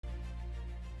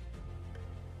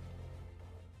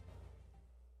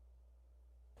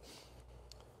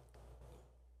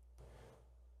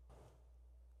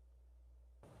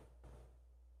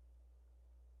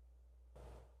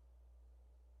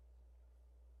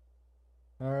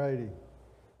All righty.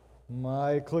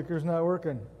 My clicker's not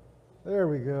working. There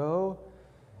we go.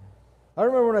 I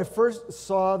remember when I first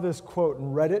saw this quote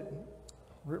and read it,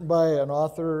 written by an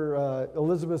author,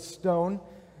 Elizabeth Stone.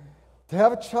 To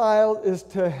have a child is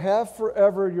to have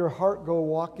forever your heart go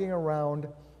walking around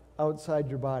outside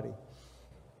your body.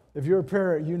 If you're a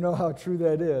parent, you know how true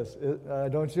that is,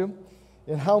 don't you?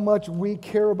 And how much we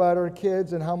care about our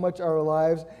kids and how much our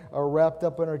lives are wrapped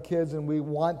up in our kids, and we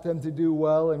want them to do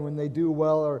well, and when they do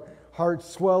well, our hearts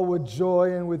swell with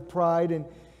joy and with pride,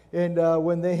 and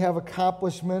when they have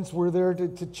accomplishments, we're there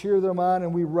to cheer them on,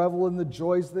 and we revel in the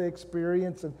joys they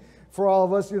experience. And for all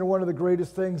of us, one of the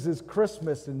greatest things is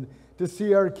Christmas, and to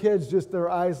see our kids, just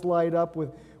their eyes light up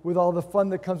with all the fun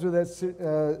that comes with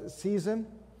that season.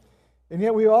 And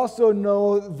yet we also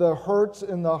know the hurts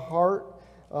in the heart,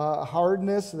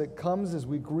 hardness that comes as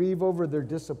we grieve over their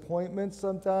disappointments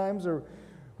sometimes, or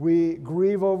we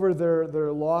grieve over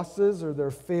their losses or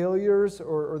their failures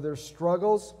or their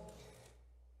struggles.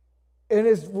 And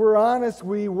as we're honest,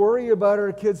 we worry about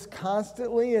our kids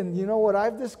constantly. And you know what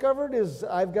I've discovered as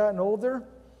I've gotten older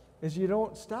is you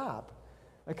don't stop.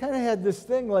 I kind of had this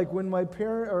thing like when my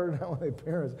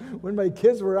when my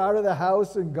kids were out of the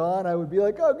house and gone, I would be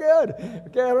like, oh, good.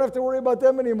 Okay, I don't have to worry about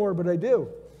them anymore, but I do.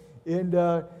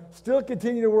 And still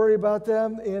continue to worry about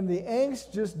them. And the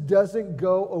angst just doesn't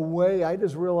go away. I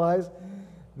just realized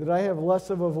that I have less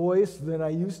of a voice than I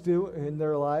used to in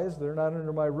their lives. They're not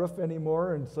under my roof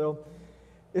anymore. And so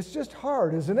it's just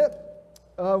hard, isn't it?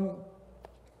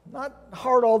 Not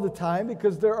hard all the time,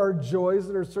 because there are joys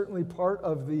that are certainly part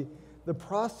of the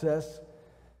process.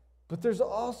 But there's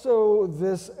also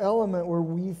this element where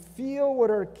we feel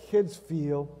what our kids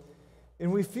feel,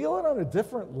 and we feel it on a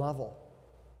different level.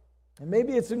 And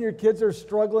maybe it's when your kids are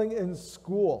struggling in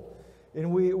school,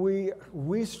 and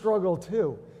we struggle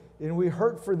too, and we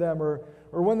hurt for them, or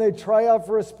when they try out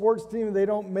for a sports team and they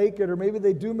don't make it, or maybe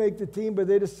they do make the team, but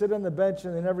they just sit on the bench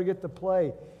and they never get to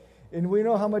play. And we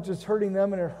know how much it's hurting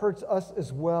them, and it hurts us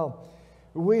as well.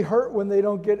 We hurt when they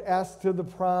don't get asked to the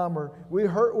prom, or we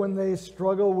hurt when they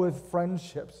struggle with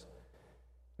friendships.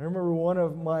 I remember one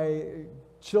of my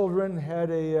children had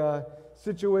a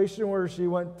situation where she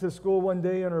went to school one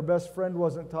day and her best friend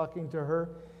wasn't talking to her,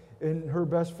 and her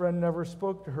best friend never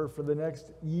spoke to her for the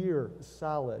next year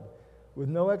solid. With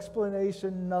no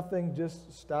explanation, nothing,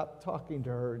 just stopped talking to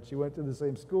her. And she went to the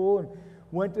same school and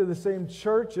went to the same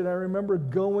church, and I remember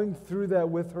going through that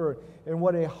with her, and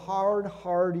what a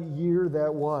hard year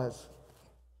that was.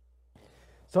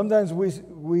 Sometimes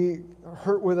we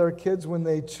hurt with our kids when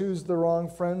they choose the wrong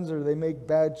friends or they make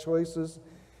bad choices.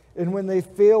 And when they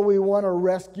fail, we want to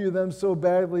rescue them so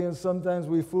badly, and sometimes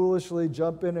we foolishly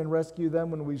jump in and rescue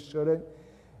them when we shouldn't,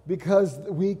 because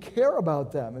we care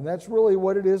about them, and that's really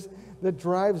what it is that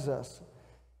drives us.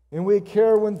 And we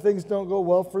care when things don't go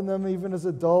well for them, even as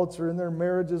adults or in their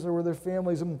marriages or with their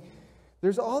families. And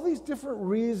there's all these different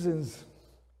reasons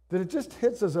that it just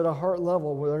hits us at a heart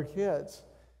level with our kids.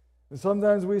 And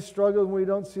sometimes we struggle and we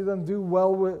don't see them do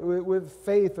well with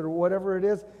faith or whatever it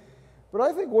is. But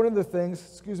I think one of the things,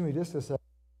 excuse me just a second.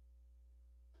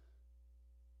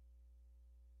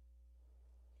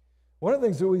 One of the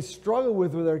things that we struggle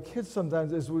with our kids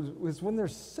sometimes is when they're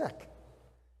sick.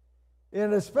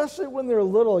 And especially when they're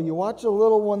little. You watch a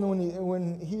little one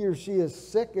when he or she is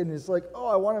sick, and it's like, oh,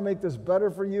 I want to make this better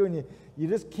for you, and you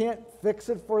just can't fix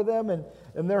it for them, and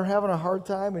they're having a hard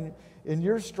time, and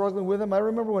you're struggling with them. I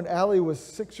remember when Allie was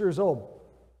 6 years old.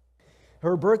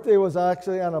 Her birthday was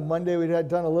actually on a Monday. We had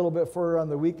done a little bit for her on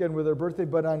the weekend with her birthday,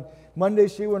 but on Monday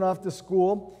she went off to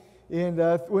school and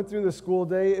went through the school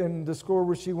day, and the school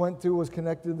where she went to was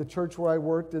connected to the church where I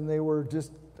worked, and they were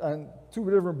just on two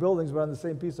different buildings, but on the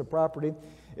same piece of property.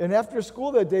 And after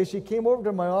school that day, she came over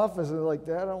to my office and was like,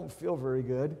 Dad, I don't feel very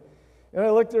good. And I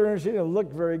looked at her, and she didn't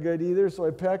look very good either, so I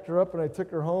packed her up and I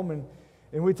took her home,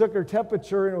 and we took her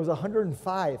temperature, and it was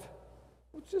 105,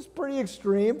 which is pretty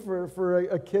extreme for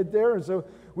a kid there. And so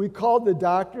we called the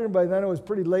doctor, and by then it was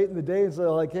pretty late in the day, and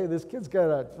so like, hey, this kid's got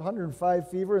a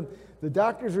 105 fever. And the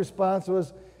doctor's response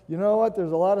was, you know what,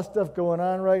 there's a lot of stuff going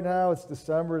on right now. It's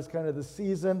December, it's kind of the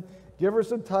season. Give her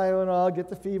some Tylenol, get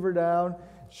the fever down.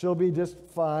 She'll be just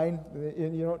fine.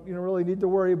 And you don't really need to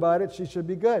worry about it. She should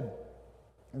be good.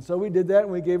 And so we did that,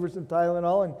 and we gave her some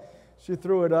Tylenol, and she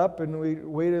threw it up. And we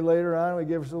waited later on, we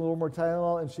gave her a little more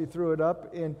Tylenol, and she threw it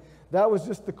up. And that was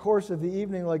just the course of the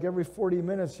evening. Like every 40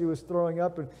 minutes, she was throwing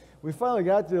up. And we finally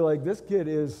got to, like, this kid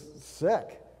is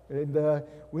sick. And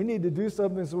we need to do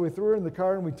something. So we threw her in the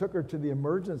car, and we took her to the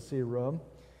emergency room.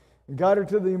 And got her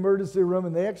to the emergency room,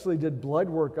 and they actually did blood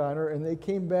work on her, and they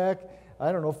came back,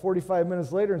 45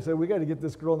 minutes later and said, we got to get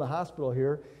this girl in the hospital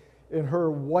here. and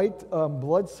her white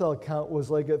blood cell count was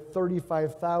like at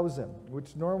 35,000,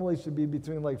 which normally should be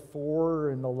between like 4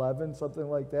 and 11, something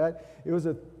like that. It was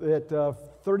at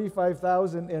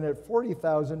 35,000, and at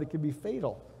 40,000, it could be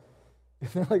fatal. And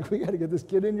they're like, we got to get this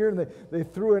kid in here, and they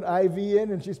threw an IV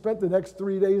in, and she spent the next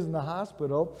 3 days in the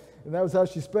hospital, and that was how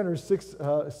she spent her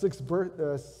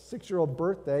six-year-old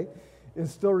birthday, and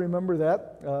still remember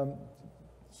that.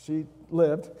 She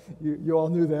lived. You all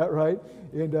knew that, right?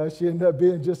 And she ended up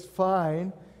being just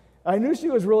fine. I knew she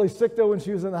was really sick, though, when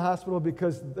she was in the hospital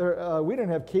because we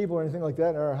didn't have cable or anything like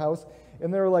that in our house.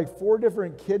 And there were like 4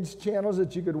 different kids' channels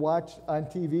that you could watch on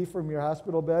TV from your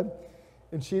hospital bed.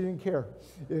 And she didn't care.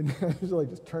 And she was like,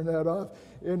 just turn that off.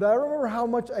 And I remember how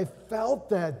much I felt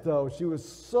that, though. She was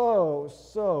so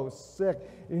sick.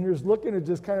 And you're just looking at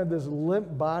just kind of this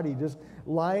limp body just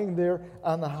lying there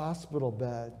on the hospital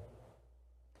bed.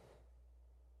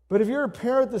 But if you're a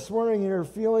parent this morning and you're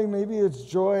feeling, maybe it's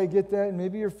joy, I get that, and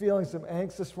maybe you're feeling some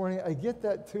angst this morning, I get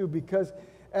that too, because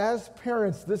as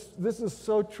parents, this is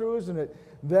so true, isn't it?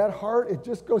 That heart, it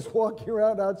just goes walking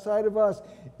around outside of us,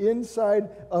 inside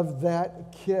of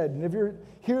that kid. And if you're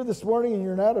here this morning and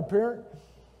you're not a parent,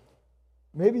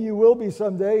 maybe you will be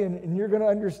someday, and you're going to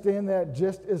understand that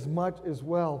just as much as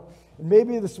well. And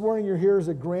maybe this morning you're here as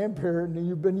a grandparent and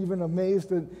you've been even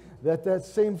amazed that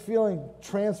same feeling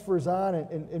transfers on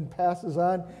and passes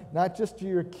on, not just to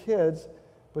your kids,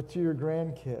 but to your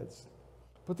grandkids.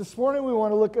 But this morning we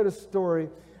want to look at a story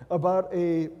about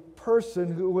a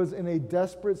person who was in a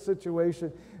desperate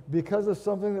situation because of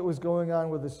something that was going on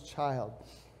with his child.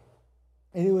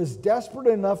 And he was desperate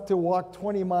enough to walk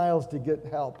 20 miles to get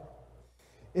help.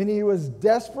 And he was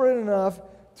desperate enough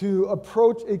to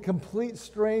approach a complete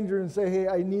stranger and say, hey,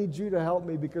 I need you to help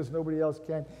me because nobody else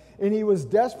can. And he was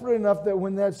desperate enough that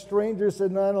when that stranger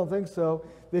said, no, I don't think so,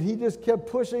 that he just kept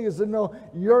pushing and said, no,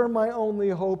 you're my only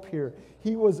hope here.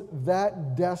 He was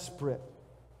that desperate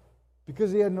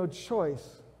because he had no choice,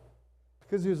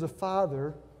 because he was a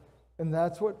father, and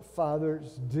that's what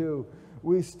fathers do.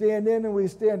 We stand in and we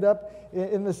stand up,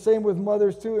 and the same with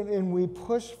mothers too, and we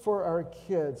push for our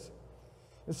kids.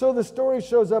 And so the story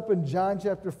shows up in John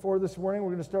chapter 4 this morning. We're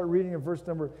going to start reading in verse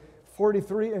number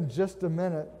 43 in just a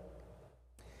minute.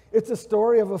 It's a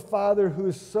story of a father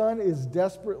whose son is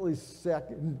desperately sick.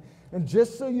 And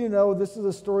just so you know, this is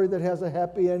a story that has a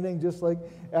happy ending, just like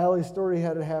Allie's story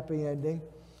had a happy ending.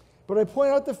 But I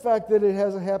point out the fact that it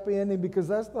has a happy ending because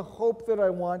that's the hope that I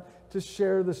want to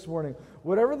share this morning.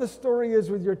 Whatever the story is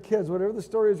with your kids, whatever the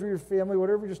story is with your family,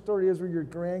 whatever your story is with your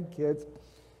grandkids,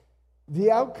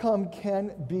 the outcome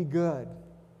can be good.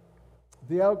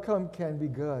 The outcome can be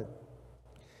good.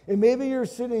 And maybe you're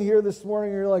sitting here this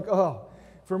morning and you're like, oh,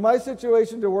 for my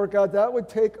situation to work out, that would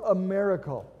take a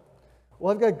miracle.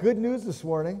 Well, I've got good news this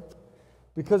morning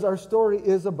because our story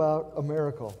is about a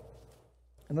miracle.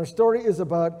 And our story is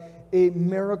about a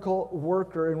miracle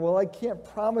worker. And while I can't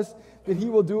promise that he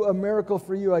will do a miracle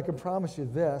for you, I can promise you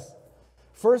this.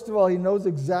 First of all, he knows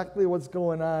exactly what's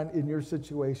going on in your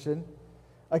situation.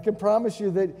 I can promise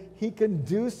you that he can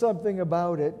do something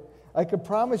about it. I can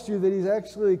promise you that he's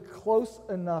actually close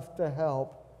enough to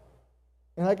help.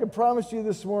 And I can promise you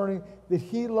this morning that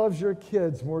he loves your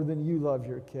kids more than you love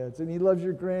your kids. And he loves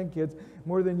your grandkids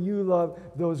more than you love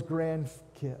those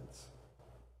grandkids.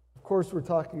 Of course, we're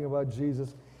talking about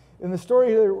Jesus. And the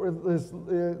story that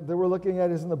we're looking at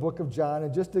is in the book of John.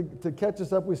 And just to catch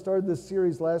us up, we started this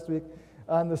series last week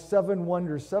on the 7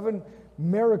 wonders, 7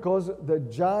 miracles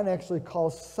that John actually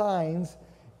calls signs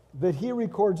that he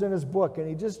records in his book. And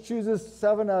he just chooses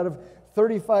 7 out of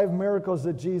 35 miracles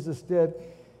that Jesus did.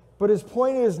 But his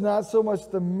point is not so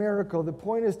much the miracle. The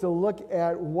point is to look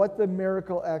at what the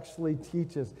miracle actually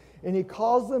teaches. And he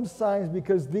calls them signs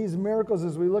because these miracles,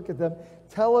 as we look at them,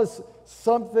 tell us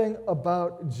something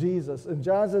about Jesus. And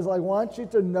John says, I want you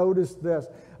to notice this.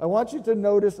 I want you to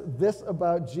notice this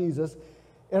about Jesus.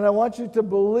 And I want you to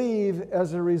believe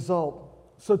as a result.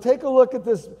 So take a look at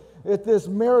this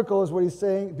miracle is what he's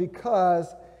saying,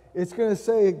 because it's going to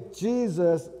say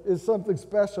Jesus is something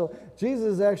special.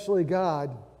 Jesus is actually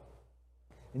God.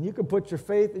 And you can put your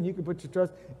faith and you can put your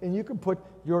trust and you can put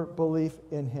your belief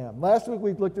in him. Last week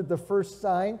we looked at the first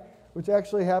sign, which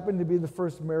actually happened to be the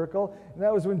first miracle. And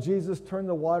that was when Jesus turned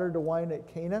the water to wine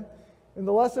at Cana. And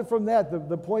the lesson from that,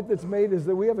 the point that's made is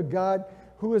that we have a God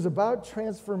who is about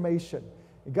transformation.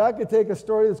 God could take a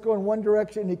story that's going one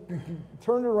direction and he can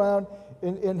turn it around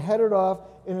and head it off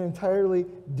in an entirely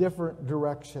different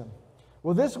direction.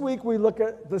 Well, this week we look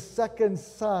at the second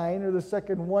sign or the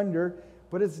second wonder,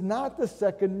 but it's not the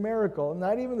second miracle,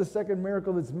 not even the second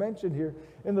miracle that's mentioned here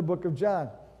in the book of John.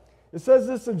 It says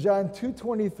this in John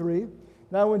 2:23.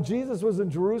 Now, when Jesus was in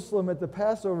Jerusalem at the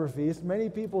Passover feast, many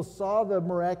people saw the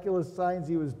miraculous signs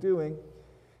he was doing,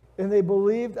 and they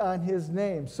believed on his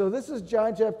name. So this is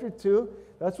John chapter 2.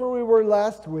 That's where we were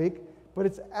last week, but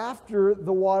it's after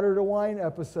the water to wine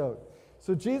episode.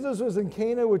 So Jesus was in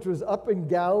Cana, which was up in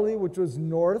Galilee, which was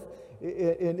north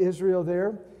in Israel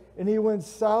there. And he went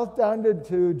south down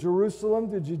to Jerusalem,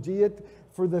 to Judea,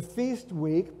 for the feast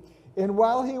week. And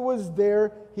while he was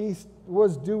there, he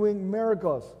was doing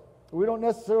miracles. We don't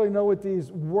necessarily know what these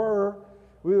were.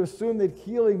 We assume that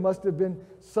healing must have been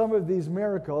some of these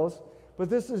miracles. But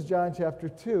this is John chapter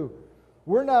 2.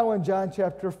 We're now in John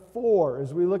chapter 4.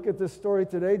 As we look at this story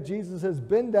today, Jesus has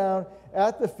been down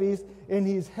at the feast, and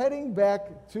he's heading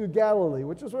back to Galilee,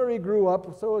 which is where he grew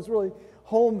up, so it's really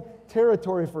home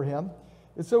territory for him.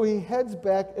 And so he heads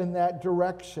back in that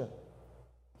direction.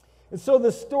 And so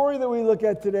the story that we look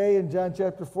at today in John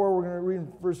chapter 4, we're going to read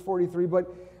verse 43,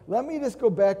 but let me just go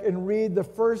back and read the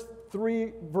first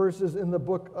 3 verses in the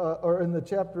book, or in the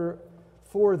chapter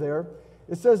 4 there.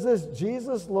 It says this: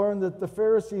 Jesus learned that the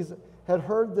Pharisees had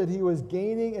heard that he was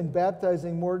gaining and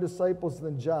baptizing more disciples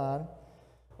than John,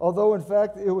 although in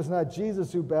fact it was not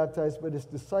Jesus who baptized, but his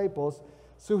disciples.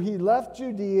 So he left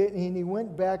Judea and he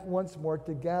went back once more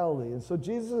to Galilee. And so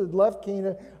Jesus had left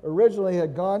Cana originally,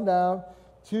 had gone down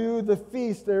to the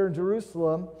feast there in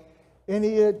Jerusalem, and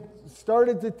he had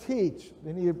started to teach,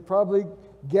 and he had probably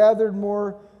gathered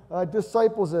more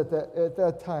disciples at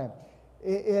that time.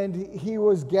 And he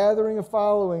was gathering a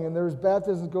following, and there was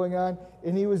baptisms going on,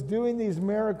 and he was doing these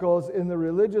miracles, and the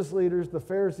religious leaders, the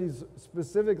Pharisees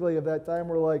specifically of that time,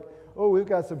 were like, oh, we've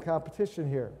got some competition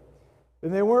here.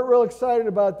 And they weren't real excited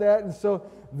about that, and so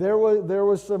there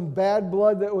was some bad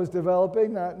blood that was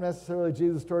developing, not necessarily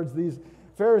Jesus towards these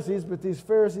Pharisees, but these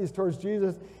Pharisees towards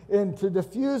Jesus. And to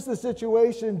diffuse the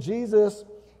situation, Jesus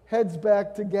heads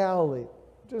back to Galilee,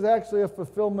 which is actually a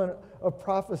fulfillment of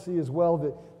prophecy as well,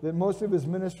 that most of his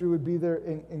ministry would be there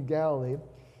in Galilee.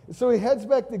 And so he heads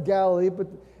back to Galilee, but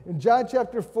in John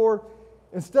chapter 4,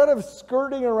 instead of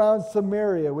skirting around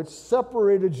Samaria, which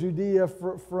separated Judea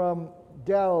from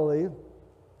Galilee,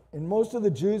 and most of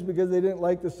the Jews, because they didn't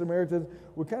like the Samaritans,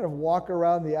 would kind of walk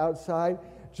around the outside,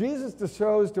 Jesus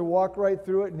chose to walk right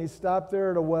through it, and he stopped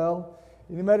there at a well.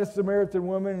 And he met a Samaritan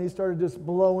woman, and he started just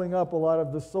blowing up a lot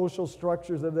of the social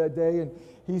structures of that day. And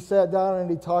he sat down and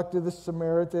he talked to this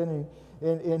Samaritan,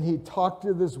 and he talked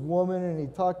to this woman, and he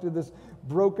talked to this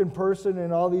broken person,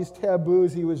 and all these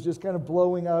taboos he was just kind of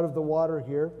blowing out of the water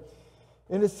here.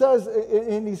 And it says,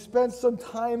 and he spent some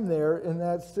time there in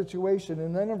that situation.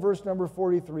 And then in verse number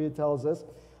 43, it tells us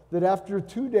that after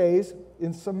 2 days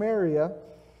in Samaria,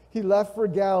 he left for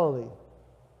Galilee.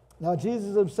 Now,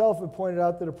 Jesus himself had pointed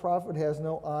out that a prophet has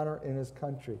no honor in his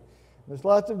country. There's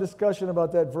lots of discussion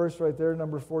about that verse right there,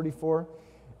 number 44.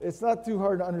 It's not too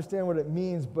hard to understand what it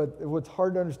means, but what's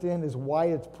hard to understand is why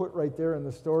it's put right there in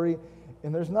the story.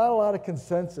 And there's not a lot of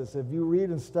consensus. If you read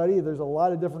and study, there's a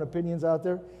lot of different opinions out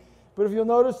there. But if you'll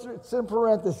notice, it's in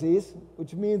parentheses,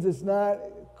 which means it's not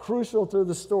crucial to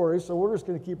the story, so we're just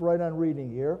going to keep right on reading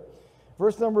here.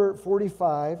 Verse number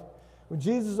 45, when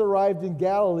Jesus arrived in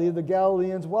Galilee, the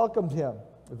Galileans welcomed him.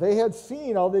 They had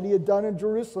seen all that he had done in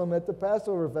Jerusalem at the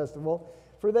Passover festival,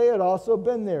 for they had also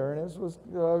been there. And this was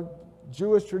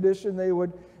Jewish tradition. They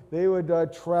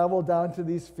would travel down to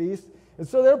these feasts. And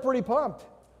so they're pretty pumped.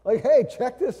 Like, hey,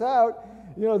 check this out.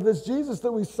 You know, this Jesus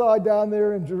that we saw down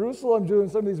there in Jerusalem doing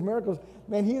some of these miracles,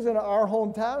 man, he's in our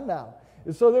hometown now.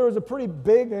 And so there was a pretty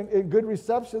big and good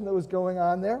reception that was going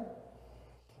on there.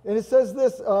 And it says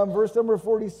this, verse number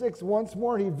 46, once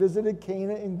more he visited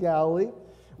Cana in Galilee,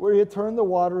 where he had turned the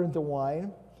water into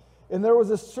wine. And there was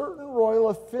a certain royal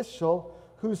official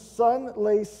whose son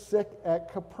lay sick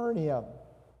at Capernaum.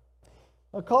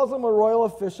 Now, it calls him a royal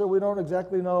official. We don't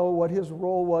exactly know what his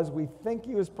role was. We think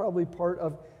he was probably part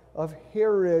of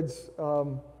Herod's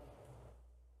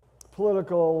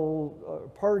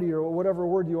political party, or whatever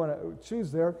word you want to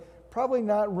choose there. Probably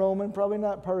not Roman, probably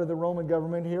not part of the Roman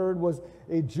government. Herod was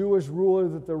a Jewish ruler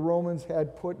that the Romans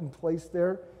had put in place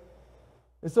there.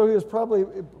 And so he was probably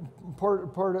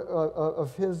part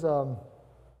of his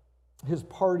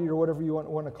party, or whatever you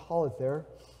want to call it there.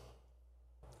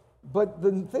 But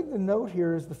the thing to note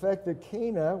here is the fact that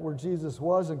Cana, where Jesus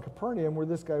was, and Capernaum, where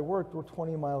this guy worked, were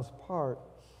 20 miles apart.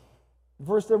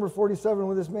 Verse number 47,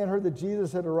 when this man heard that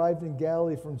Jesus had arrived in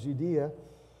Galilee from Judea,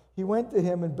 he went to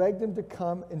him and begged him to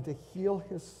come and to heal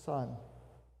his son,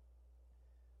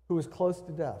 who was close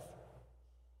to death.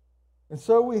 And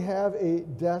so we have a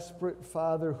desperate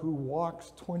father who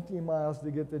walks 20 miles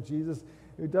to get to Jesus,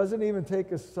 who doesn't even take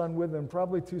his son with him,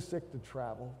 probably too sick to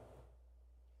travel.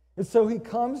 And so he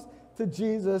comes to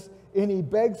Jesus and he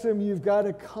begs him, you've got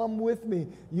to come with me.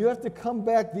 You have to come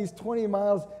back these 20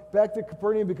 miles back to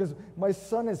Capernaum because my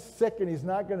son is sick and he's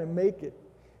not going to make it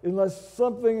unless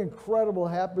something incredible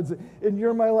happens. And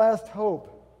you're my last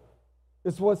hope.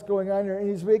 It's what's going on here. And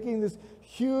he's making this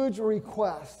huge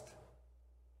request.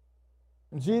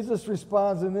 And Jesus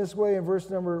responds in this way in verse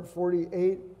number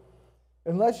 48.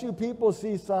 Unless you people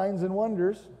see signs and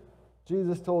wonders,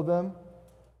 Jesus told them,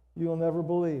 you will never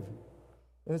believe.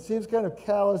 And it seems kind of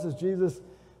callous as Jesus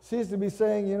seems to be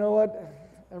saying, you know what?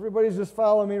 Everybody's just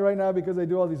following me right now because I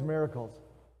do all these miracles.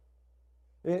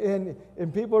 And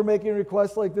people are making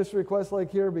requests like this, requests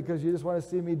like here, because you just want to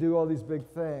see me do all these big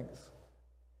things.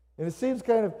 And it seems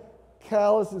kind of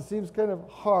callous. It seems kind of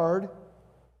hard.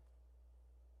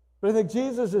 But I think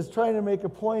Jesus is trying to make a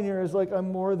point here is like,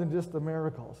 I'm more than just the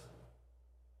miracles.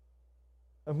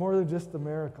 I'm more than just the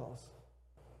miracles.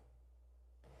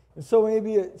 And so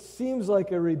maybe it seems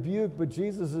like a rebuke, but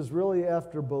Jesus is really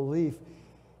after belief.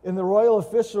 And the royal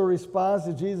official responds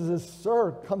to Jesus as,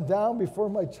 sir, come down before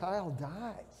my child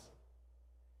dies.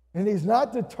 And he's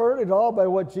not deterred at all by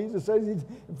what Jesus says.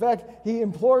 In fact, he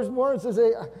implores more and says,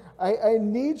 hey, I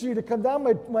need you to come down.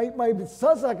 My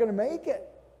son's not going to make it.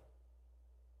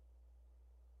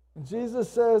 And Jesus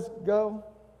says, go.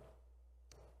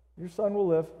 Your son will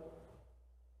live.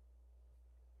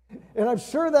 And I'm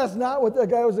sure that's not what the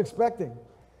guy was expecting.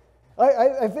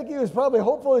 I think he was probably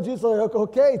hopeful that Jesus was like,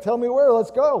 okay, tell me where, let's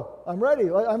go. I'm ready,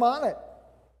 I'm on it.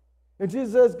 And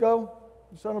Jesus says, go,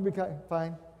 your son will be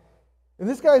fine. And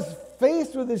this guy's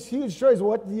faced with this huge choice.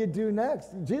 What do you do next?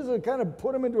 Jesus had kind of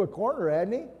put him into a corner,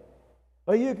 hadn't he?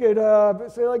 Like you could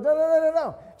say like,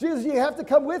 no. Jesus, you have to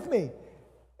come with me.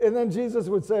 And then Jesus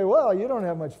would say, well, you don't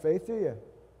have much faith, do you?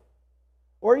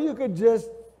 Or you could just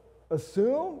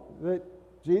assume that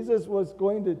Jesus was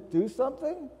going to do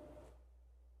something.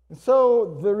 And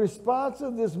so the response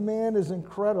of this man is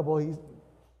incredible. He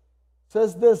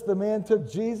says this, the man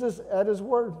took Jesus at his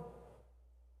word,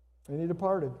 and he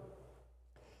departed.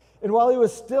 And while he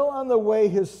was still on the way,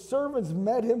 his servants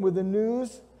met him with the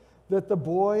news that the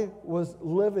boy was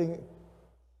living.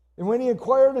 And when he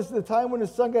inquired as to the time when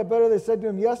his son got better, they said to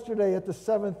him, yesterday at the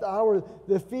 7th hour,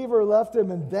 the fever left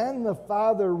him. And then the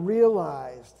father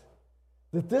realized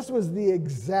that this was the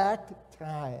exact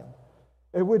time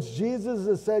at which Jesus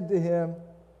has said to him,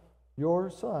 your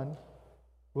son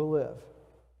will live.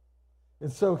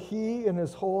 And so he and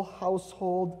his whole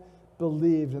household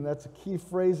believed, and that's a key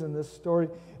phrase in this story.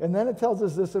 And then it tells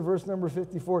us this in verse number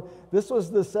 54. This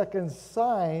was the second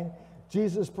sign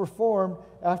Jesus performed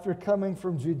after coming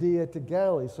from Judea to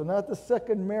Galilee. So not the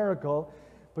second miracle,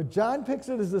 but John picks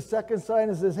it as the second sign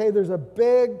and says, hey, there's a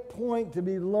big point to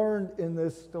be learned in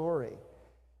this story.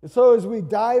 And so as we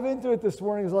dive into it this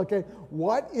morning, it's like, okay,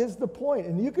 what is the point?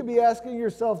 And you could be asking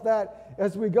yourself that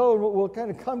as we go, and we'll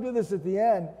kind of come to this at the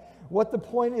end, what the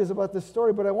point is about this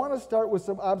story. But I want to start with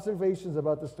some observations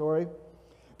about the story.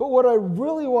 But what I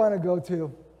really want to go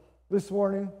to this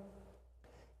morning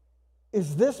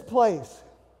is this place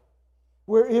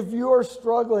where if you are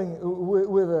struggling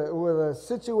with a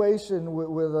situation,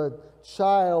 with a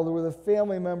child, or with a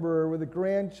family member, or with a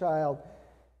grandchild,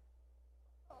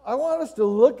 I want us to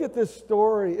look at this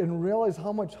story and realize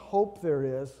how much hope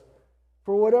there is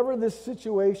for whatever this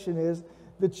situation is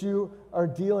that you are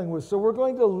dealing with. So we're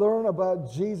going to learn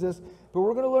about Jesus, but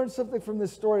we're going to learn something from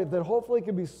this story that hopefully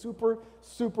can be super,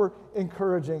 super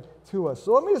encouraging to us.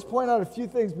 So let me just point out a few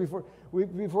things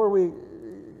before we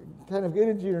kind of get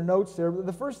into your notes there.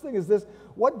 The first thing is this: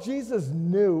 what Jesus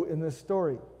knew in this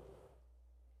story.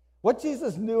 What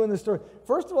Jesus knew in this story.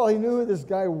 First of all, he knew who this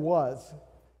guy was.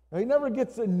 Now, he never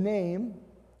gets a name,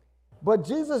 but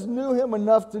Jesus knew him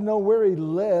enough to know where he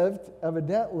lived,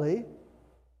 evidently.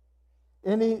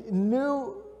 And he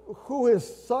knew who his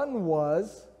son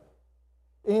was,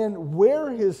 and where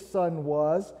his son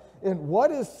was, and what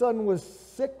his son was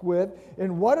sick with,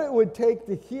 and what it would take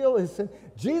to heal his sin.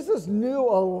 Jesus knew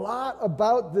a lot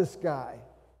about this guy.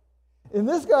 And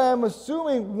this guy, I'm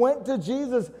assuming, went to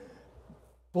Jesus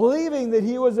believing that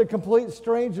he was a complete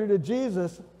stranger to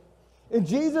Jesus. And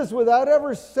Jesus, without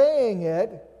ever saying it,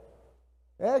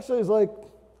 actually is like,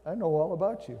 I know all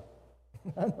about you.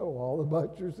 I know all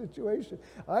about your situation.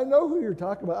 I know who you're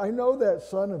talking about. I know that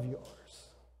son of yours.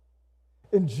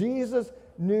 And Jesus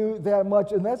knew that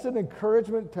much. And that's an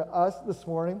encouragement to us this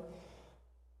morning,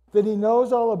 that he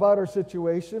knows all about our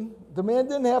situation. The man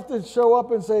didn't have to show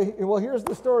up and say, well, here's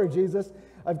the story, Jesus.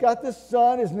 I've got this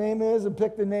son, his name is, and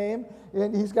pick the name.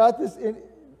 And he's got this...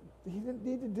 He didn't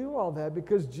need to do all that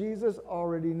because Jesus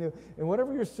already knew. And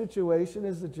whatever your situation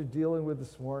is that you're dealing with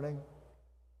this morning,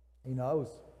 he knows.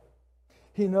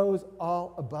 He knows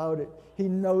all about it. He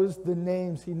knows the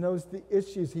names. He knows the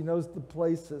issues. He knows the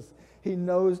places. He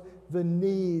knows the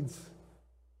needs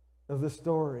of the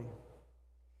story.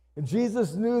 And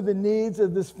Jesus knew the needs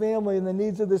of this family, and the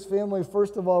needs of this family,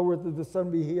 first of all, were that the son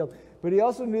be healed. But he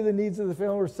also knew the needs of the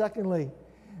family were, secondly,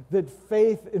 that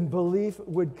faith and belief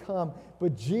would come.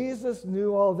 But Jesus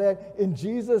knew all that, and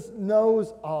Jesus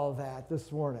knows all that this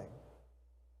morning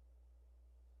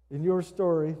in your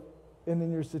story and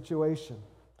in your situation.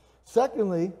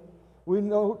 Secondly, we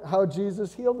know how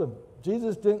Jesus healed him.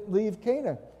 Jesus didn't leave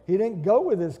Cana. He didn't go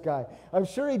with this guy. I'm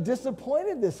sure he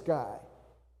disappointed this guy.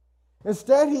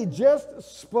 Instead, he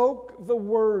just spoke the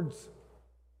words.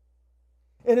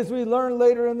 And as we learn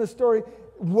later in the story,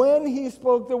 when he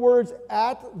spoke the words,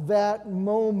 at that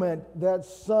moment, that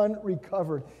son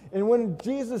recovered. And when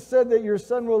Jesus said that your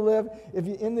son will live,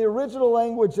 in the original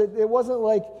language, it wasn't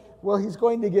like, well, he's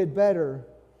going to get better.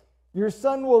 Your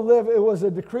son will live. It was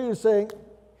a decree of saying,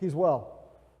 he's well.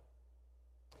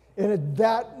 And at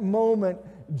that moment,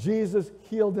 Jesus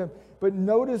healed him. But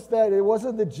notice that it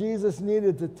wasn't that Jesus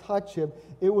needed to touch him.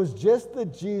 It was just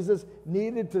that Jesus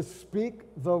needed to speak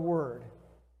the word.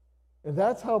 And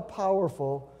that's how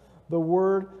powerful the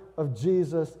word of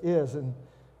Jesus is. And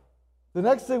the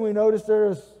next thing we notice there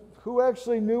is who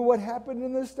actually knew what happened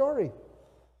in this story.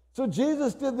 So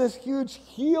Jesus did this huge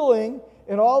healing,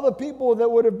 and all the people that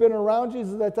would have been around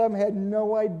Jesus at that time had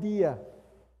no idea.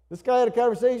 This guy had a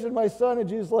conversation with my son, and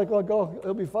Jesus was like, oh, go,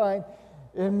 he'll be fine.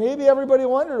 And maybe everybody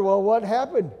wondered, well, what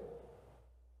happened?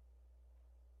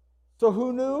 So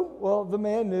who knew? Well, the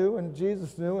man knew, and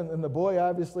Jesus knew, and the boy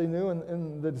obviously knew,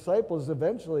 and the disciples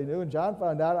eventually knew, and John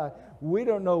found out. We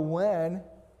don't know when.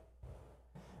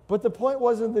 But the point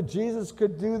wasn't that Jesus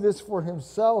could do this for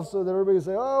himself so that everybody would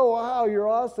say, oh, wow, you're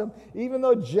awesome, even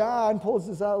though John pulls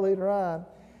this out later on.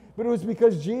 But it was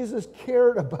because Jesus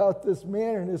cared about this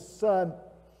man and his son,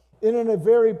 and in a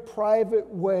very private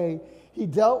way. He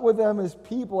dealt with them as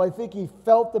people. I think he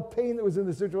felt the pain that was in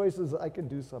the situation. I can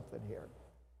do something here.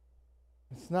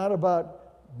 It's not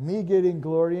about me getting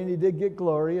glory, and he did get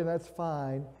glory, and that's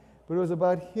fine. But it was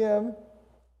about him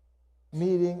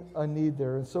meeting a need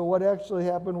there. And so what actually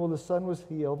happened? Well, the son was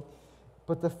healed,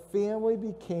 but the family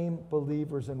became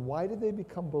believers. And why did they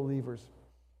become believers?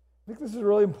 I think this is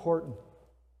really important.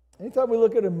 Anytime we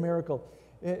look at a miracle,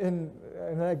 and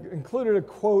I included a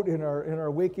quote in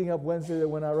our Waking Up Wednesday that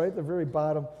went out right at the very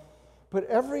bottom, but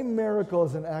every miracle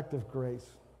is an act of grace.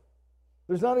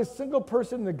 There's not a single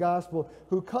person in the gospel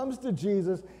who comes to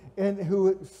Jesus and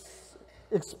who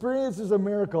experiences a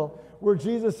miracle where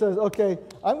Jesus says, okay,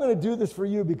 I'm going to do this for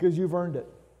you because you've earned it.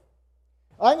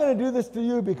 I'm going to do this to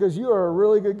you because you are a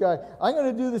really good guy. I'm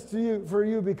going to do this for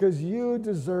you because you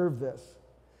deserve this.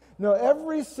 No,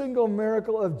 every single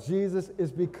miracle of Jesus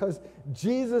is because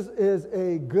Jesus is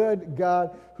a good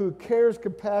God who cares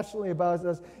compassionately about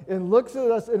us and looks at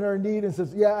us in our need and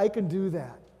says, yeah, I can do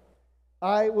that.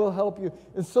 I will help you.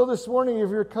 And so this morning,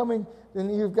 if you're coming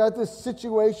and you've got this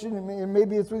situation, and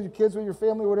maybe it's with your kids, with your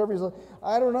family, whatever, you're like,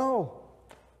 I don't know.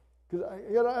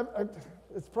 Because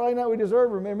it's probably not what we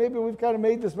deserve, or maybe we've kind of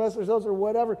made this mess ourselves or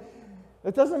whatever.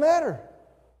 It doesn't matter.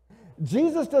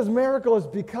 Jesus does miracles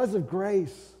because of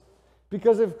grace,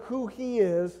 because of who he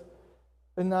is,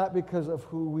 and not because of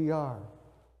who we are.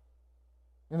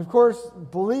 And of course,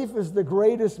 belief is the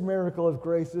greatest miracle of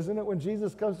grace, isn't it? When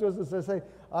Jesus comes to us and says, hey,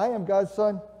 I am God's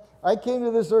son. I came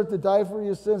to this earth to die for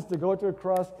your sins, to go to a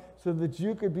cross so that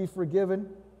you could be forgiven.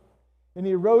 And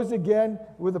he rose again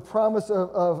with a promise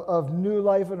of new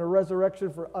life and a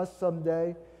resurrection for us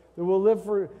someday, that we'll live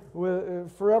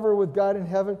forever with God in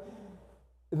heaven.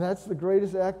 And that's the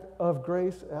greatest act of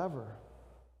grace ever.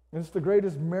 And it's the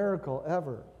greatest miracle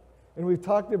ever. And we've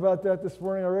talked about that this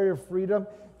morning already, of freedom,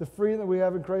 the freedom that we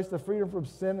have in Christ, the freedom from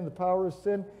sin and the power of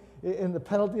sin and the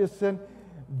penalty of sin.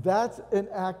 That's an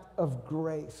act of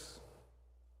grace.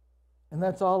 And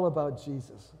that's all about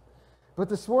Jesus. But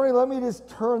this morning, let me just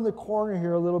turn the corner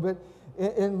here a little bit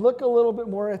and look a little bit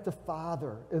more at the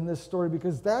Father in this story,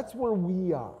 because that's where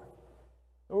we are.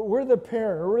 We're the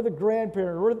parent, or we're the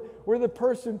grandparent, we're the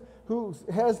person who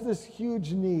has this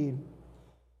huge need.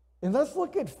 And let's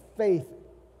look at faith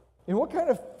and what kind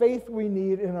of faith we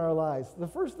need in our lives. The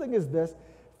first thing is this: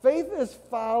 faith is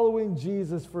following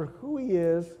Jesus for who he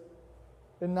is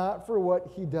and not for what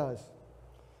he does.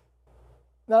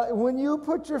 Now, when you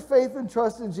put your faith and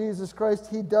trust in Jesus Christ,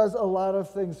 he does a lot of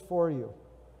things for you.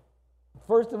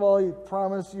 First of all, he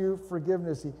promises you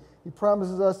forgiveness. He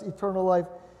promises us eternal life.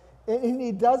 And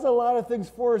he does a lot of things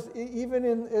for us, even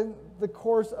in the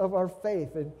course of our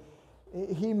faith. And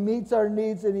he meets our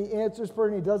needs and he answers prayer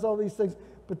and he does all these things.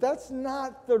 But that's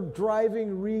not the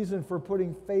driving reason for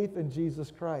putting faith in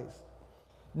Jesus Christ.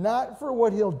 Not for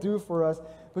what he'll do for us,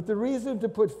 but the reason to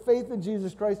put faith in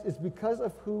Jesus Christ is because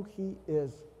of who he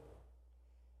is.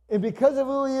 And because of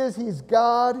who he is, he's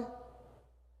God,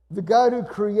 the God who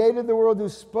created the world, who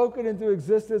spoke it into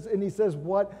existence, and he says,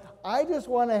 what? I just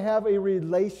want to have a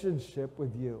relationship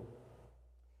with you.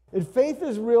 And faith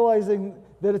is realizing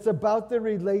that it's about the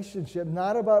relationship,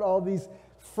 not about all these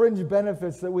fringe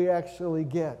benefits that we actually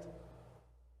get.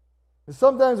 And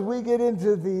sometimes we get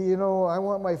into the, I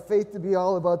want my faith to be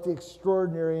all about the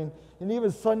extraordinary, and even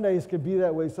Sundays could be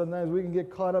that way. Sometimes we can get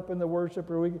caught up in the worship,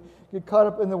 or we can get caught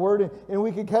up in the Word, and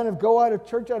we can kind of go out of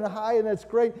church on a high, and that's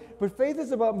great. But faith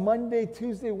is about Monday,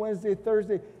 Tuesday, Wednesday,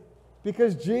 Thursday,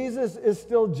 because Jesus is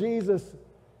still Jesus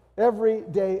every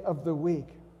day of the week.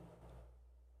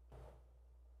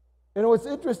 And what's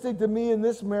interesting to me in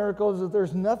this miracle is that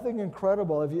there's nothing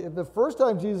incredible. If the first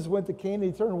time Jesus went to Cana,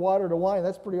 he turned water to wine.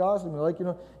 That's pretty awesome.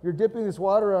 You're dipping this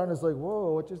water out, and it's like,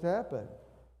 whoa, what just happened?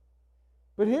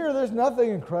 But here, there's nothing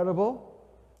incredible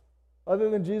other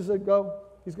than Jesus said, go,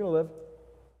 he's going to live.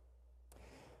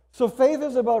 So faith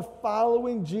is about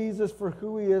following Jesus for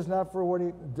who he is, not for what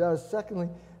he does. Secondly,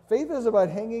 faith is about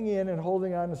hanging in and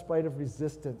holding on in spite of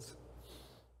resistance.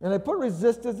 And I put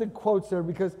resistance in quotes there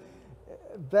because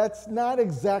that's not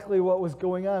exactly what was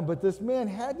going on. But this man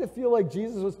had to feel like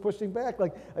Jesus was pushing back.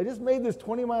 Like, I just made this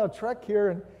 20-mile trek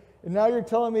here, and now you're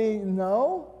telling me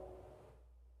no?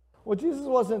 Well, Jesus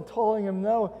wasn't telling him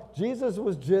no. Jesus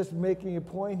was just making a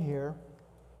point here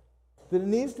that it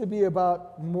needs to be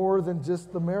about more than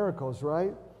just the miracles,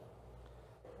 right?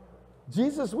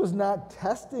 Jesus was not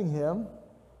testing him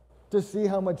to see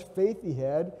how much faith he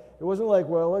had. It wasn't like,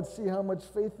 well, let's see how much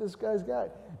faith this guy's got.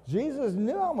 Jesus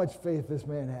knew how much faith this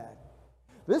man had.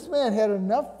 This man had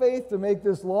enough faith to make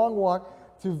this long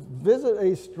walk to visit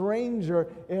a stranger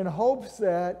in hopes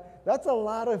that that's a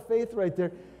lot of faith right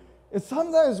there. And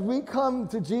sometimes we come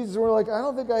to Jesus and we're like, I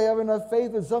don't think I have enough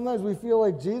faith. And sometimes we feel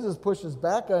like Jesus pushes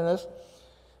back on us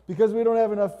because we don't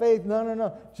have enough faith.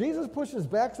 No. Jesus pushes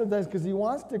back sometimes because he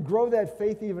wants to grow that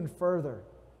faith even further.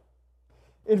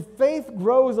 And faith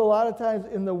grows a lot of times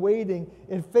in the waiting.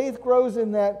 And faith grows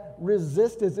in that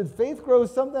resistance. And faith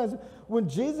grows sometimes when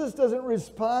Jesus doesn't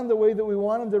respond the way that we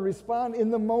want him to respond,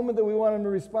 in the moment that we want him to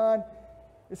respond.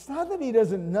 It's not that he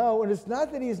doesn't know, and it's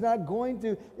not that he's not going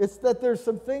to. It's that there's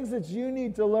some things that you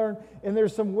need to learn, and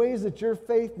there's some ways that your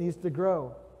faith needs to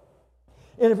grow.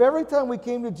 And if every time we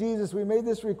came to Jesus, we made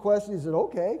this request, and he said,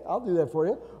 okay, I'll do that for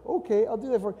you. Okay, I'll do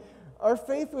that for you. Our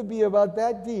faith would be about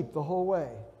that deep the whole way.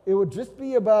 It would just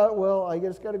be about, well, I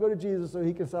just got to go to Jesus so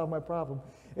he can solve my problem.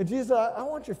 And Jesus said, I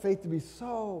want your faith to be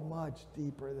so much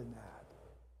deeper than that.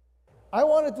 I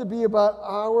want it to be about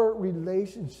our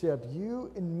relationship,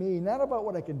 you and me, not about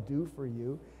what I can do for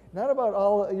you, not about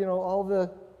all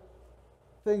the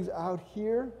things out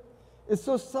here. And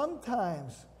so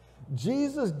sometimes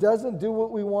Jesus doesn't do what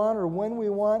we want or when we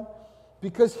want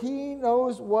because he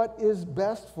knows what is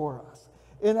best for us.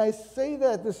 And I say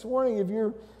that this morning, if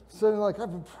you're saying, like,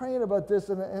 I've been praying about this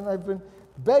and I've been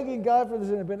begging God for this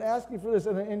and I've been asking for this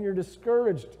and you're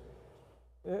discouraged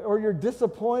or you're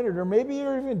disappointed or maybe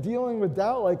you're even dealing with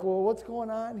doubt, like, well, what's going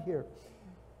on here?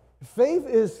 Faith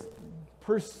is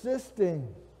persisting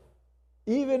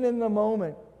even in the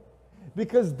moment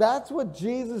because that's what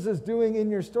Jesus is doing in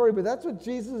your story, but that's what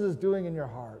Jesus is doing in your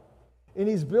heart. And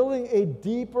he's building a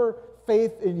deeper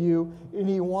faith in you, and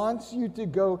he wants you to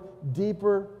go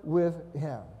deeper with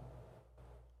him.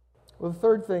 Well, the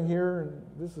third thing here, and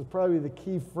this is probably the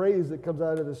key phrase that comes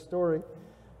out of the story,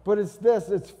 but it's this.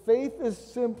 It's faith is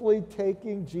simply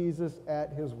taking Jesus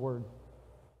at his word.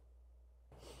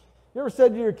 You ever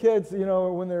said to your kids,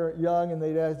 when they're young and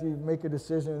they'd ask you, make a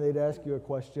decision and they'd ask you a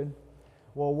question?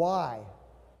 Well, why?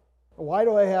 Why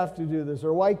do I have to do this?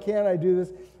 Or why can't I do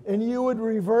this? And you would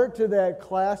revert to that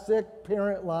classic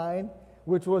parent line,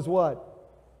 which was what?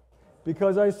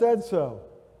 Because I said so.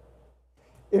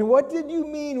 And what did you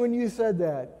mean when you said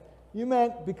that? You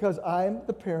meant because I'm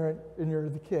the parent and you're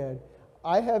the kid.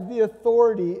 I have the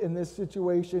authority in this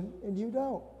situation and you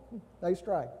don't. Nice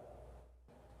try.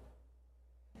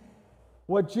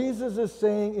 What Jesus is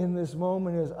saying in this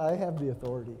moment is, I have the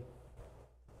authority.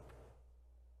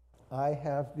 I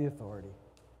have the authority.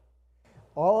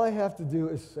 All I have to do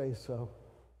is say so.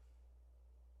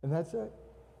 And that's it.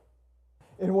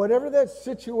 And whatever that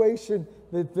situation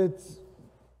that's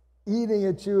eating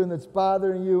at you and that's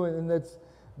bothering you and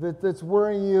that's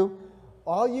worrying you,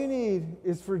 all you need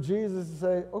is for Jesus to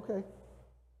say, okay,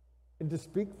 and to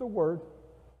speak the word,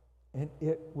 and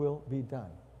it will be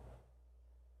done.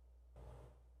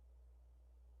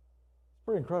 It's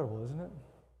pretty incredible, isn't it?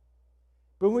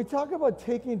 But when we talk about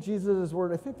taking Jesus'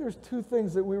 word, I think there's two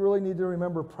things that we really need to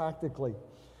remember practically.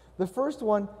 The first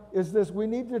one is this: we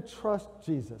need to trust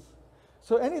Jesus.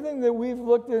 So anything that we've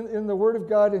looked in the Word of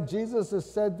God and Jesus has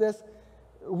said this,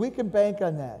 we can bank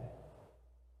on that.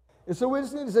 And so we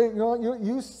just need to say,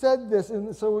 you said this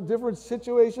in so different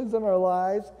situations in our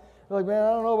lives. You're like, man, I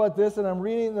don't know about this, and I'm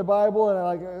reading the Bible, and I'm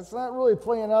like, it's not really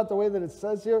playing out the way that it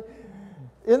says here.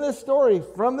 In this story,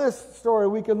 from this story,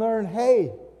 we can learn,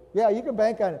 hey, yeah, you can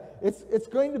bank on it. It's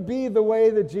going to be the way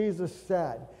that Jesus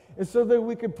said. And so that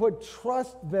we can put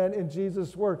trust then in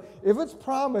Jesus' word. If it's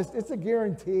promised, it's a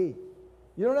guarantee.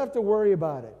 You don't have to worry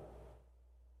about it.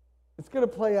 It's going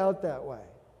to play out that way.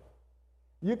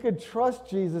 You can trust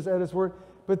Jesus at his word.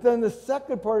 But then the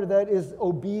second part of that is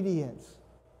obedience.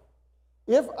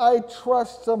 If I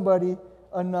trust somebody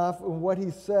enough in what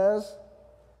he says,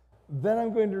 then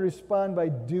I'm going to respond by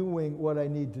doing what I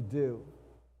need to do.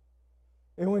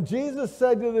 And when Jesus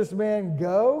said to this man,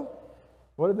 go,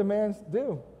 what did the man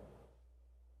do?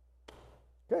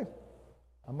 Okay,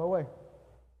 on my way.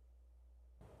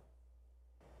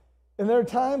 And there are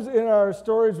times in our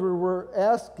stories where we're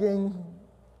asking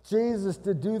Jesus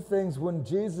to do things when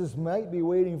Jesus might be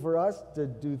waiting for us to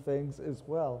do things as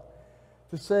well.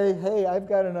 To say, hey, I've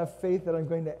got enough faith that I'm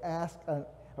going to ask on,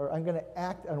 or I'm going to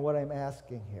act on what I'm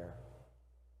asking here.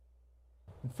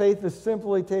 And faith is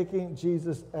simply taking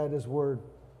Jesus at his word.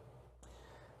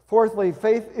 Fourthly,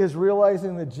 faith is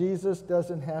realizing that Jesus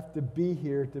doesn't have to be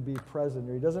here to be present,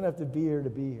 or he doesn't have to be here to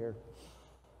be here.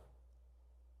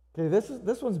 Okay,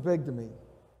 this one's big to me.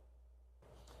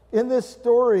 In this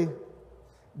story,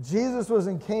 Jesus was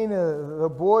in Cana, the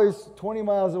boys 20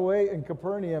 miles away in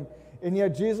Capernaum, and yet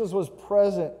Jesus was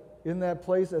present in that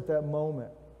place at that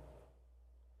moment.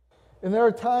 And there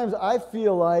are times I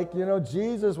feel like,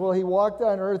 Jesus, well, he walked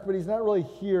on earth, but he's not really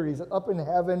here. He's up in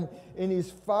heaven, and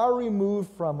he's far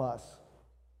removed from us.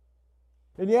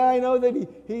 And yeah, I know that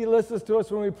he listens to us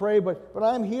when we pray, but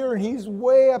I'm here, and he's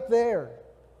way up there.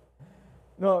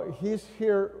 No, he's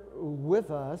here with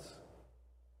us.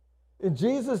 And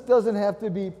Jesus doesn't have to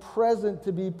be present.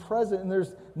 And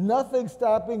there's nothing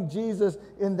stopping Jesus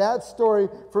in that story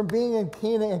from being in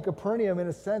Cana and Capernaum in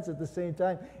a sense at the same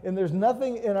time. And there's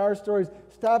nothing in our stories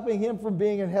stopping him from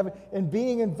being in heaven and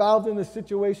being involved in the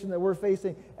situation that we're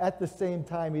facing at the same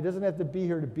time. He doesn't have to be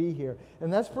here to be here.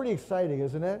 And that's pretty exciting,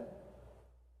 isn't it?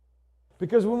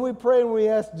 Because when we pray and we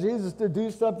ask Jesus to do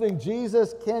something,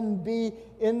 Jesus can be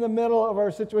in the middle of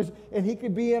our situation. And he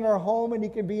could be in our home and he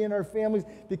can be in our families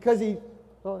because he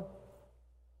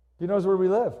knows where we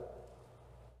live.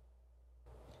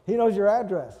 He knows your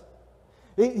address.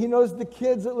 He knows the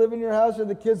kids that live in your house or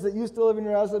the kids that used to live in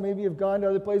your house that maybe have gone to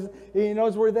other places. And he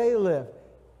knows where they live.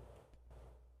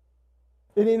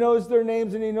 And he knows their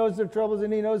names, and he knows their troubles,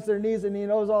 and he knows their needs, and he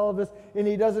knows all of this. And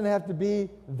he doesn't have to be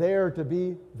there to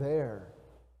be there.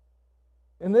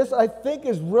 And this, I think,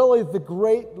 is really the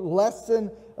great lesson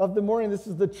of the morning. This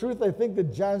is the truth I think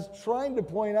that John's trying to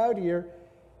point out here,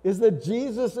 is that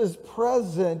Jesus is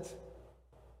present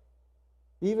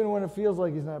even when it feels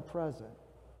like he's not present.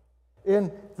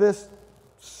 In this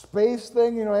space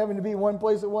thing, having to be one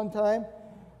place at one time,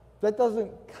 that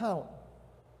doesn't count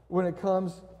when it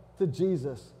comes to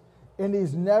Jesus. And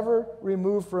he's never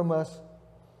removed from us.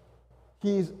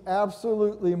 He's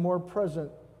absolutely more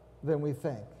present than we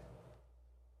think.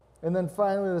 And then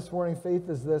finally this morning, faith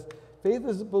is this. Faith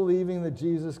is believing that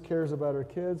Jesus cares about our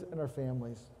kids and our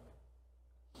families.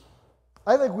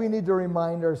 I think we need to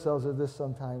remind ourselves of this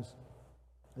sometimes.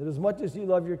 That as much as you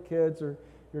love your kids or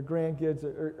your grandkids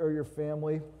or your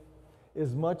family,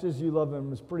 as much as you love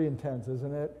them is pretty intense,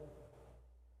 isn't it?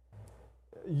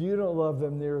 You don't love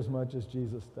them near as much as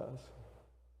Jesus does.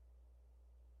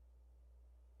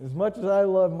 As much as I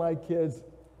love my kids,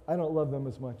 I don't love them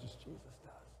as much as Jesus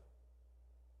does.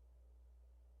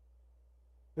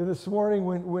 And this morning,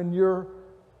 when you're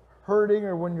hurting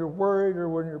or when you're worried or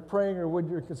when you're praying or when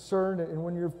you're concerned and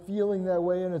when you're feeling that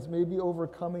way and it's maybe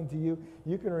overcoming to you,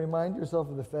 you can remind yourself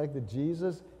of the fact that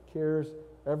Jesus cares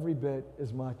every bit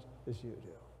as much as you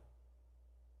do.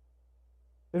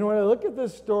 And when I look at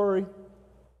this story,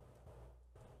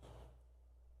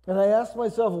 and I asked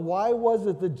myself, why was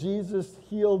it that Jesus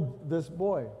healed this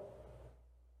boy?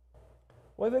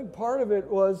 Well, I think part of it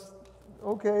was,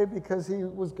 because he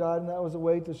was God, and that was a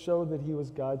way to show that he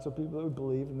was God, so people would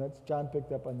believe, and that's John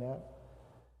picked up on that.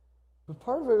 But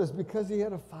part of it was because he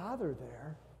had a father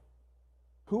there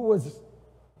who was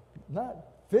not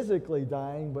physically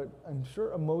dying, but I'm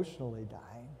sure emotionally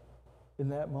dying in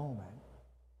that moment.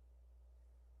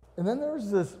 And then there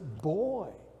was this boy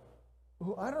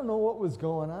who I don't know what was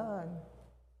going on.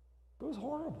 It was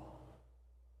horrible.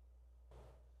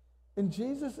 And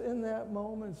Jesus in that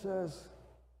moment says,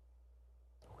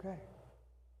 okay,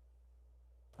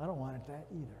 I don't want it that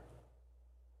either.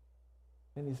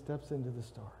 And he steps into the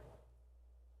story.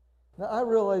 Now, I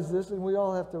realize this, and we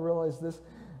all have to realize this,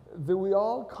 that we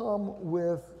all come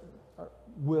with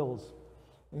wills.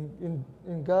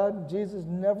 And God, Jesus,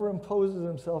 never imposes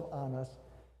himself on us.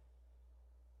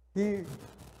 He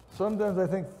sometimes, I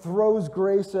think, throws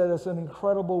grace at us in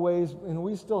incredible ways, and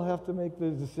we still have to make the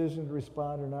decision to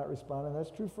respond or not respond. And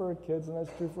that's true for our kids, and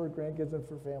that's true for our grandkids and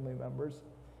for family members.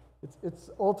 It's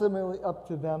ultimately up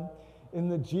to them,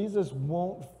 and that Jesus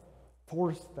won't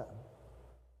force them.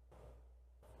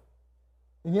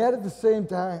 And yet at the same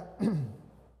time,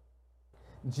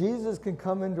 Jesus can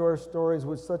come into our stories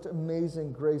with such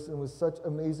amazing grace and with such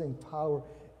amazing power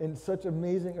and such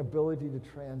amazing ability to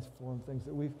transform things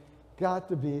that we've got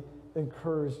to be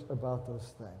encouraged about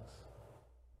those things.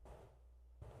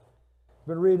 I've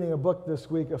been reading a book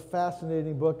this week, a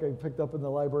fascinating book I picked up in the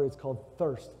library. It's called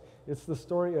Thirst. It's the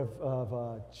story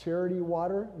of Charity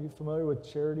Water. Are you familiar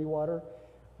with Charity Water?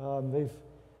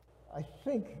 I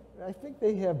think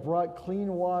they have brought clean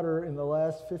water in the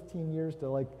last 15 years to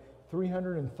like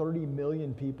 330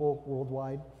 million people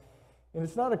worldwide. And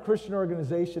it's not a Christian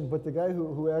organization, but the guy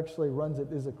who actually runs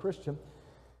it is a Christian.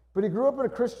 But he grew up in a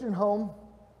Christian home,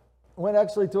 went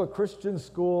actually to a Christian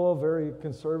school, very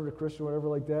conservative Christian, whatever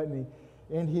like that,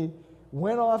 and he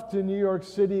went off to New York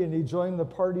City and he joined the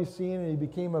party scene and he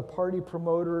became a party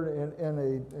promoter and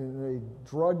a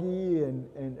druggie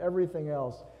and everything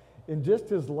else. And just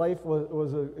his life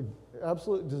was an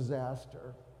absolute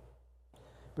disaster.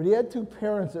 But he had two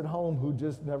parents at home who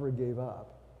just never gave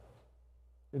up.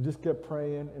 They just kept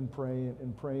praying and praying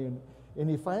and praying. And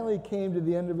he finally came to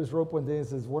the end of his rope one day and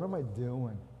says, what am I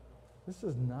doing? This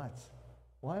is nuts.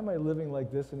 Why am I living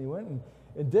like this? And he went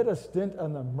and did a stint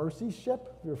on the Mercy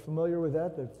ship. If you're familiar with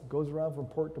that, that goes around from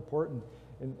port to port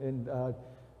and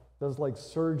does like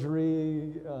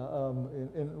surgery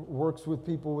and works with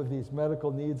people with these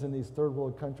medical needs in these third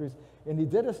world countries. And he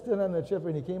did a stint on that ship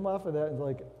and he came off of that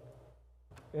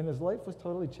and his life was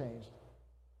totally changed.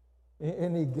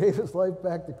 And he gave his life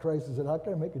back to Christ and said, how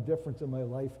can I make a difference in my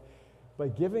life by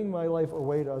giving my life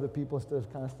away to other people instead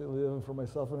of constantly living for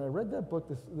myself? And I read that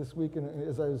book this week, and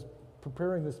as I was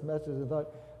preparing this message, I thought,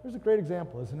 there's a great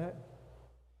example, isn't it?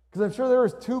 Because I'm sure there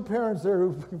was two parents there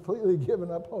who've completely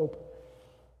given up hope.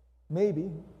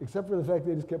 Maybe, except for the fact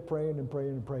they just kept praying and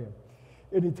praying and praying.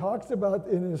 And he talks about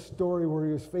in his story where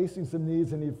he was facing some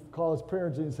needs, and he called his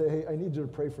parents and he said, hey, I need you to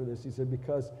pray for this. He said,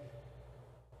 because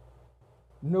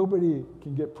nobody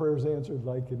can get prayers answered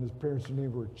like, and his parents'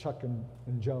 name were Chuck and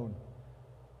Joan.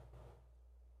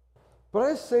 But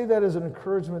I say that as an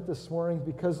encouragement this morning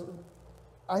because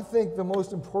I think the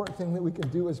most important thing that we can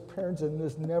do as parents, and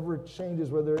this never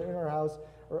changes whether in our house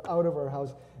or out of our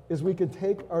house, is we can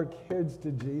take our kids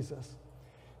to Jesus.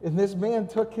 And this man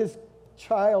took his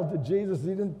child to Jesus. He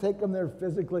didn't take him there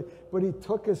physically, but he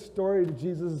took his story to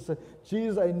Jesus and said,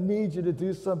 Jesus, I need you to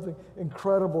do something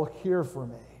incredible here for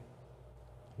me.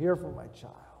 Here for my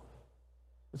child.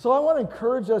 So I want to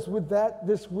encourage us with that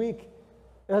this week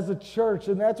as a church,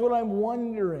 and that's what I'm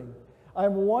wondering.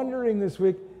 I'm wondering this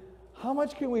week, how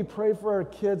much can we pray for our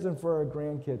kids and for our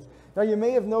grandkids? Now, you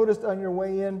may have noticed on your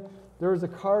way in, there was a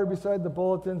card beside the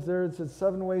bulletins there. It said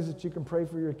 7 ways that you can pray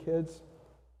for your kids.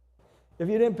 If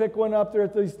you didn't pick one up there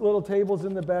at these little tables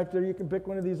in the back there, you can pick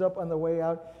one of these up on the way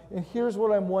out. And here's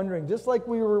what I'm wondering. Just like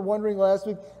we were wondering last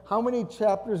week, how many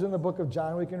chapters in the book of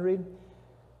John we can read?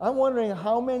 I'm wondering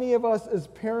how many of us as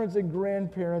parents and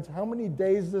grandparents, how many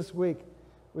days this week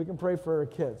we can pray for our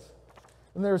kids.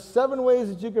 And there are 7 ways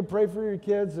that you can pray for your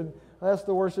kids, and I'll ask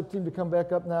the worship team to come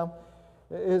back up now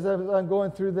as I'm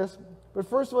going through this. But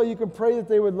first of all, you can pray that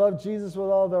they would love Jesus with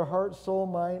all their heart, soul,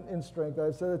 mind, and strength.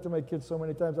 I've said that to my kids so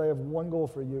many times. I have one goal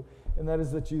for you, and that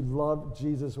is that you love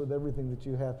Jesus with everything that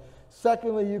you have.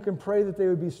 Secondly, you can pray that they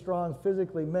would be strong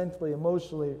physically, mentally,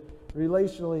 emotionally,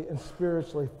 relationally, and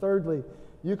spiritually. Thirdly,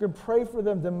 you can pray for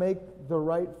them to make the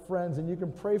right friends, and you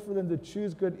can pray for them to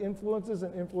choose good influences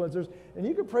and influencers, and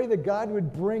you can pray that God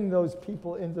would bring those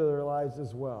people into their lives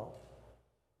as well.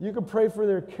 You can pray for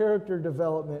their character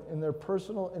development and their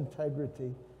personal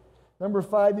integrity. Number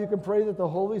 5, you can pray that the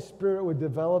Holy Spirit would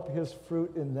develop His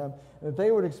fruit in them, and that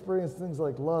they would experience things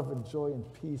like love and joy and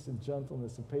peace and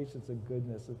gentleness and patience and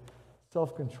goodness and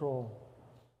self-control.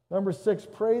 Number 6,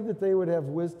 pray that they would have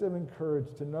wisdom and courage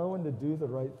to know and to do the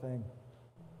right thing.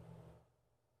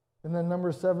 And then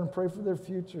number 7, pray for their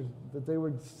future, that they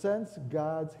would sense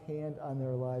God's hand on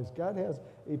their lives. God has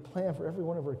a plan for every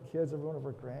one of our kids, every one of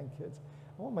our grandkids.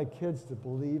 I want my kids to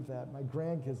believe that, my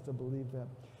grandkids to believe that.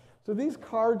 So these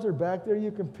cards are back there.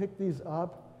 You can pick these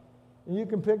up. And you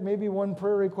can pick maybe one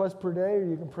prayer request per day, or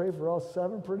you can pray for all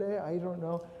 7 per day. I don't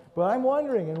know. But I'm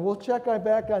wondering, and we'll check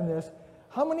back on this,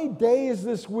 how many days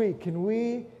this week can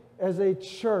we as a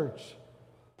church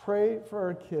pray for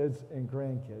our kids and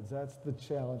grandkids? That's the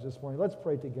challenge this morning. Let's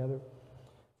pray together.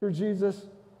 Dear Jesus,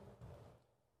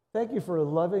 thank you for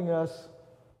loving us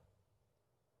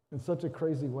in such a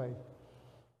crazy way,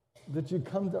 that you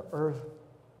come to earth,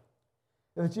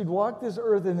 and that you'd walk this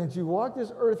earth, and that you walk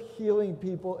this earth healing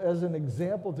people as an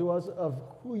example to us of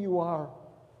who you are,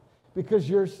 because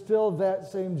you're still that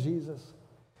same Jesus.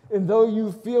 And though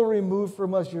you feel removed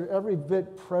from us, you're every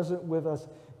bit present with us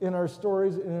in our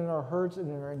stories and in our hurts and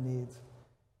in our needs.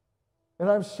 And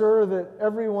I'm sure that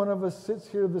every one of us sits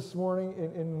here this morning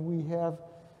and we have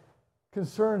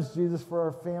concerns, Jesus, for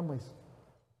our families.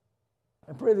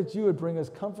 I pray that you would bring us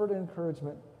comfort and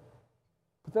encouragement.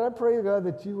 But then I pray, God,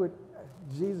 that you would,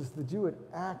 Jesus, that you would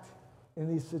act in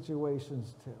these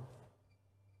situations too.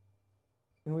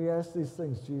 And we ask these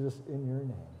things, Jesus, in your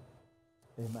name.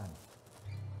 Amen.